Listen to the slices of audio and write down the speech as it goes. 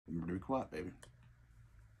quiet, baby.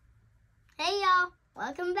 Hey, y'all.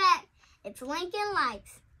 Welcome back. It's Lincoln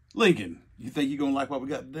Likes. Lincoln, you think you're going to like what we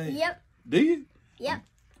got today? Yep. Do you? Yep.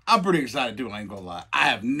 I'm pretty excited, too. I ain't going to lie. I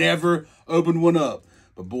have never opened one up.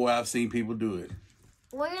 But, boy, I've seen people do it.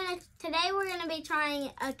 Today we're gonna be trying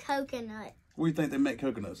a coconut. Where do you think they make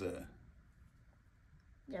coconuts at?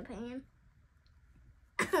 Japan.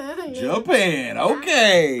 Japan.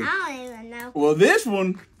 Okay. I don't even know. Well, this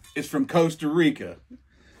one is from Costa Rica.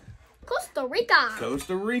 Costa Rica.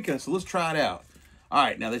 Costa Rica. So let's try it out. All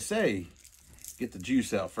right. Now, they say get the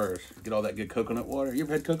juice out first. Get all that good coconut water. You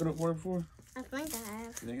ever had coconut water before? I think I have.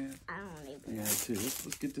 You think I have? I don't even know. Yeah, too.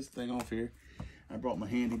 Let's get this thing off here. I brought my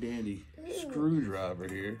handy dandy screwdriver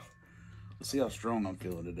here. Let's see how strong I'm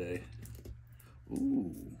feeling today.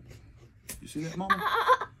 Ooh. You see that, Mama?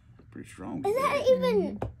 Pretty strong. Is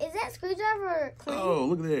that screwdriver clean? Oh,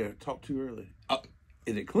 look there. Talk too early.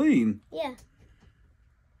 Is it clean? Yeah.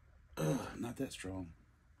 Not that strong.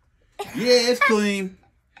 Yeah, it's clean.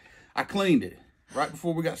 I cleaned it right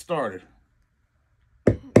before we got started.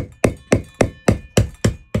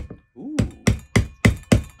 Ooh.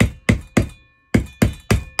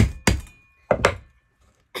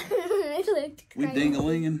 It looked We crazy.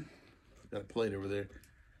 ding-a-linging. Got a plate over there.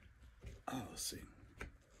 Oh, let's see.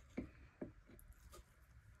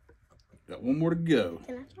 Got one more to go.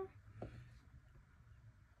 Can I try?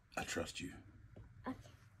 I trust you. Okay.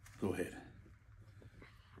 Go ahead.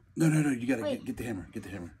 No. You gotta get the hammer. Get the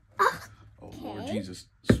hammer. Oh, Lord Jesus.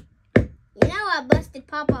 You know I busted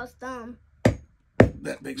Papa's thumb.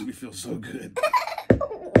 That makes me feel so good.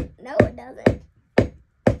 No, it doesn't.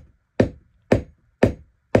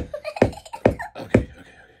 Okay.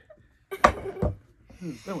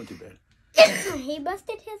 That wasn't too bad. He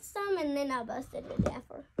busted his thumb and then I busted the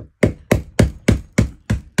gaffer.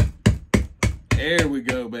 There we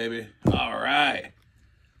go, baby. All right.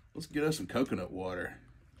 Let's get us some coconut water.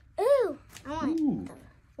 Ooh, I want Ooh.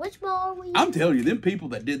 Which bowl are we using? I'm telling you, them people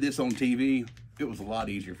that did this on TV, it was a lot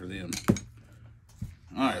easier for them.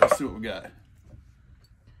 All right, let's see what we got.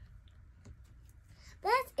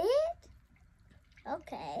 That's it?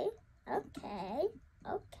 Okay.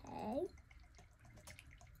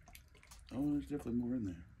 Oh, there's definitely more in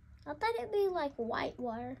there. I thought it'd be like white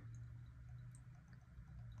water.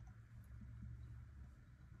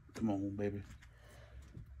 Come on, baby.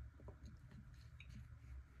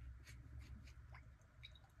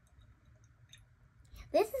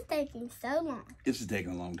 This is taking so long. This is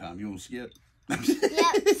taking a long time. You want to skip? Yep.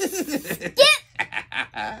 Skip!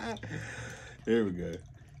 There we go.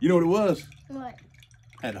 You know what it was? What?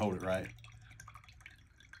 I had to hold it right.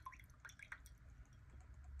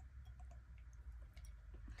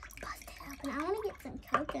 Bust it open. I want to get some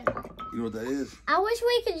coconut. You know what that is? I wish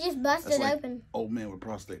we could just bust That's it like open. old man with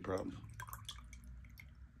prostate problems.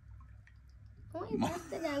 Can we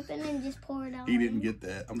bust it open and just pour it all He didn't in? get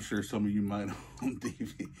that. I'm sure some of you might on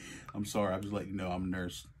TV. I'm sorry. I'm just letting you know I'm a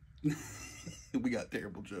nurse. We got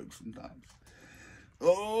terrible jokes sometimes.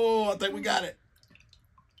 Oh, I think we got it.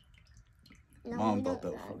 No, Mom we thought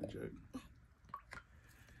that don't was a got funny it. joke.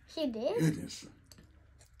 She did? Goodness.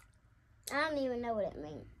 I don't even know what it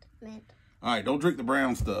meant. All right, don't drink the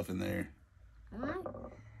brown stuff in there. Alright.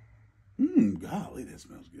 Golly, that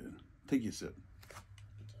smells good. Take you a sip.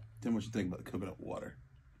 Tell me what you think about the coconut water.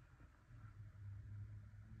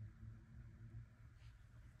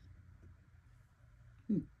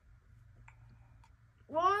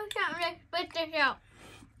 Well, I can't really spit this out.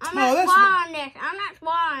 I'm Oh, not that's swallowing this. I'm not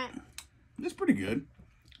swallowing It's pretty good.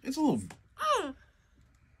 It's a little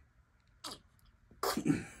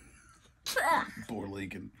it. poor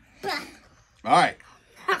Lincoln. All right.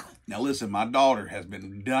 Now listen, my daughter has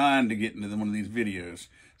been dying to get into one of these videos.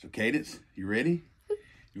 So Cadence, you ready?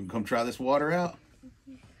 You want to come try this water out?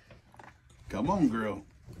 Come on, girl.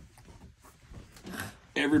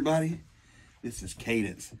 Everybody, this is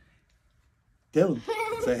Cadence. Tell him.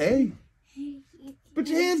 Say, hey. Put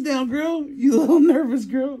your hands down, girl. You little nervous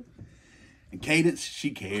girl. And Cadence,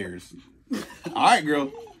 she cares. All right,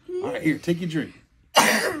 girl. All right, here, take your drink.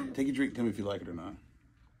 Take your drink. Tell me if you like it or not.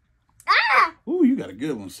 Ah! Ooh, you got a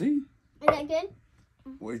good one. See? Is that good?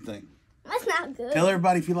 What do you think? That's not good. Tell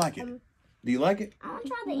everybody if you like it. Do you like it? I want to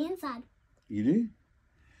try the inside. You do?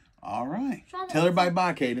 All right. Try the Tell everybody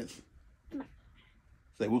bye, Cadence.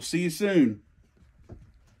 Say, we'll see you soon.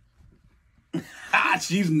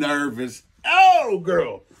 She's nervous. Oh,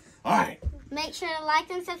 girl. All right. Make sure to like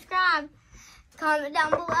and subscribe. Comment down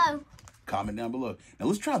below. Comment down below. Now,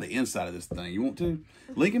 let's try the inside of this thing. You want to?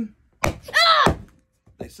 Lincoln? Ah!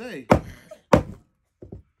 They say.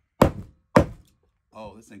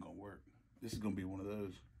 Oh, this ain't going to work. This is going to be one of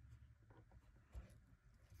those.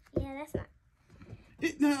 Yeah, that's not.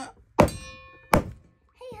 Nah,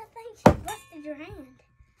 Hey, I think she busted your hand.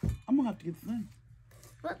 I'm gonna have to get the thing.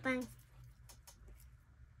 What thing?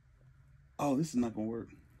 Oh, this is not gonna work.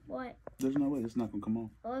 What? There's no way this is not gonna come off.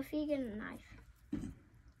 Well, if you get a knife.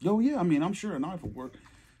 Oh yeah, I mean, I'm sure a knife will work,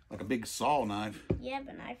 like a big saw knife. You have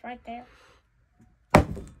a knife right there.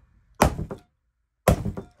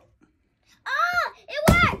 Oh,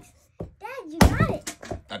 it works! Dad, you got it.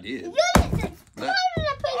 I did. You get to explode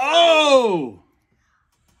the piece. Oh!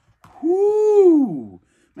 Whoo!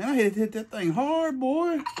 Man, I had to hit that thing hard,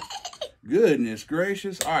 boy. Goodness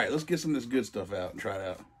gracious. All right, let's get some of this good stuff out and try it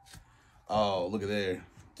out. Oh, look at there.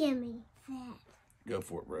 Give me that. Go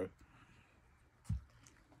for it, bro.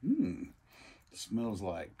 Smells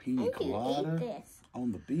like pina colada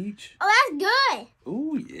on the beach. Oh, that's good.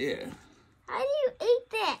 Oh, yeah. How do you eat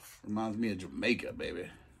this? Reminds me of Jamaica, baby.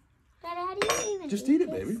 Dad, how do you even Just eat it,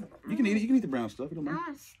 this? baby. You can eat it. You can eat the brown stuff. It don't matter.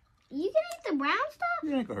 You can eat the brown stuff?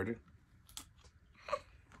 Yeah, ain't gonna hurt it.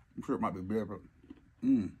 I'm sure it might be better, but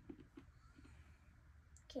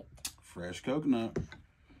Okay. fresh coconut.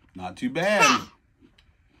 Not too bad.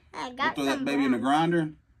 I We'll got throw some that baby in the brown.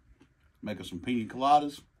 grinder. Make us some pina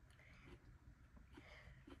coladas.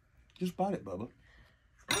 Just bite it, Bubba.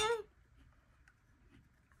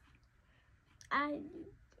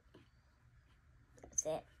 That's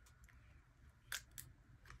it.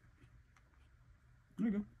 There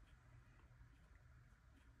you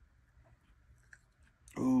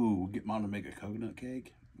go. Ooh, get Mom to make a coconut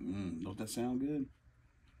cake. Don't that sound good?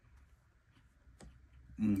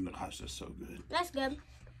 That's just so good. That's good.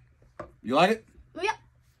 You like it? Yep.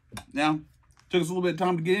 Now, took us a little bit of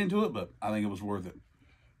time to get into it, but I think it was worth it.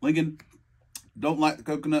 Lincoln, don't like the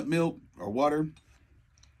coconut milk or water,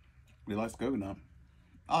 but he likes the coconut.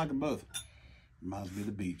 I like them both. Reminds me of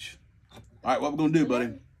the beach. All right, what we're going to do,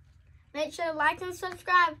 buddy? Make sure to like and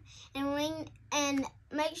subscribe and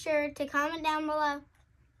make sure to comment down below.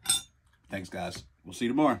 Thanks, guys. We'll see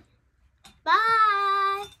you tomorrow. Bye.